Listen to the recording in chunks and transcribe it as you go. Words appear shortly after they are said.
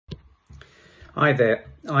Hi there,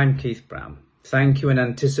 I'm Keith Brown. Thank you in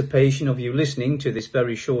anticipation of you listening to this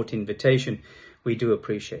very short invitation. We do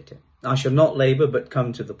appreciate it. I shall not labour but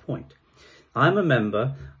come to the point. I'm a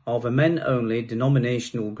member of a men-only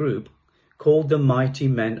denominational group called the Mighty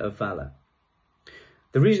Men of Valour.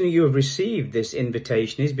 The reason you have received this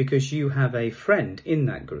invitation is because you have a friend in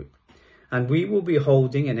that group, and we will be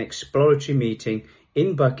holding an exploratory meeting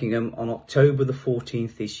in Buckingham on October the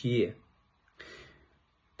 14th this year.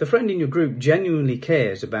 The friend in your group genuinely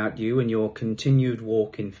cares about you and your continued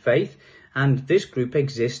walk in faith, and this group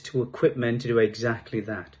exists to equip men to do exactly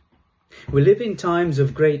that. We live in times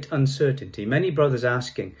of great uncertainty, many brothers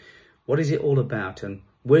asking, what is it all about and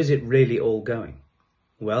where's it really all going?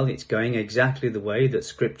 Well, it's going exactly the way that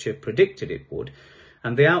Scripture predicted it would,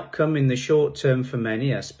 and the outcome in the short term for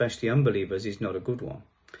many, especially unbelievers, is not a good one.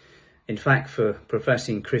 In fact, for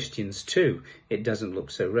professing Christians too, it doesn't look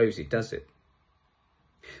so rosy, does it?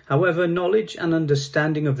 However, knowledge and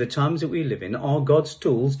understanding of the times that we live in are God's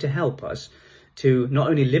tools to help us to not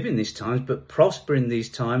only live in these times, but prosper in these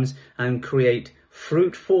times and create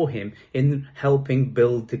fruit for Him in helping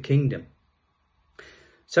build the kingdom.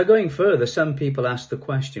 So going further, some people ask the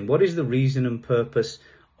question, what is the reason and purpose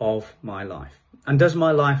of my life? And does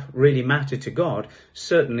my life really matter to God,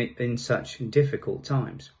 certainly in such difficult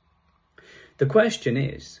times? The question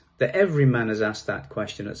is that every man has asked that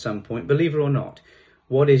question at some point, believe it or not.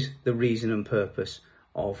 What is the reason and purpose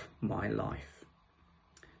of my life?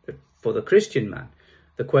 For the Christian man,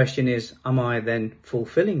 the question is, am I then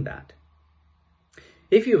fulfilling that?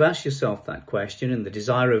 If you've asked yourself that question and the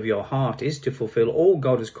desire of your heart is to fulfill all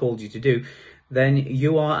God has called you to do, then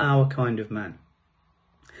you are our kind of man.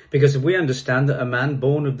 Because if we understand that a man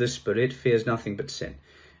born of the Spirit fears nothing but sin,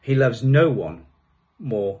 he loves no one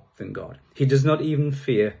more than God. He does not even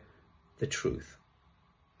fear the truth.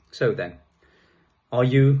 So then, are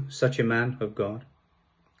you such a man of God?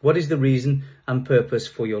 What is the reason and purpose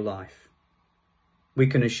for your life? We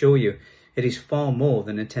can assure you it is far more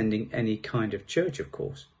than attending any kind of church, of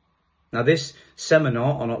course. Now, this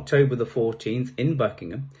seminar on October the 14th in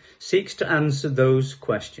Buckingham seeks to answer those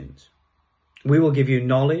questions. We will give you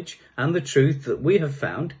knowledge and the truth that we have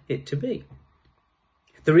found it to be.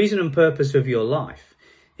 The reason and purpose of your life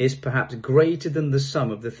is perhaps greater than the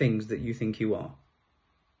sum of the things that you think you are.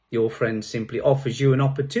 Your friend simply offers you an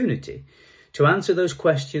opportunity to answer those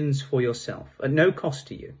questions for yourself at no cost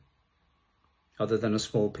to you, other than a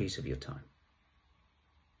small piece of your time.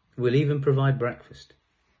 We'll even provide breakfast.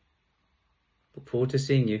 Look forward to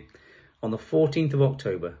seeing you on the 14th of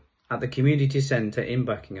October at the Community Centre in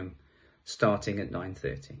Buckingham, starting at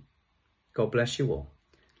 9:30. God bless you all.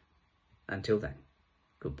 Until then,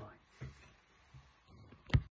 goodbye.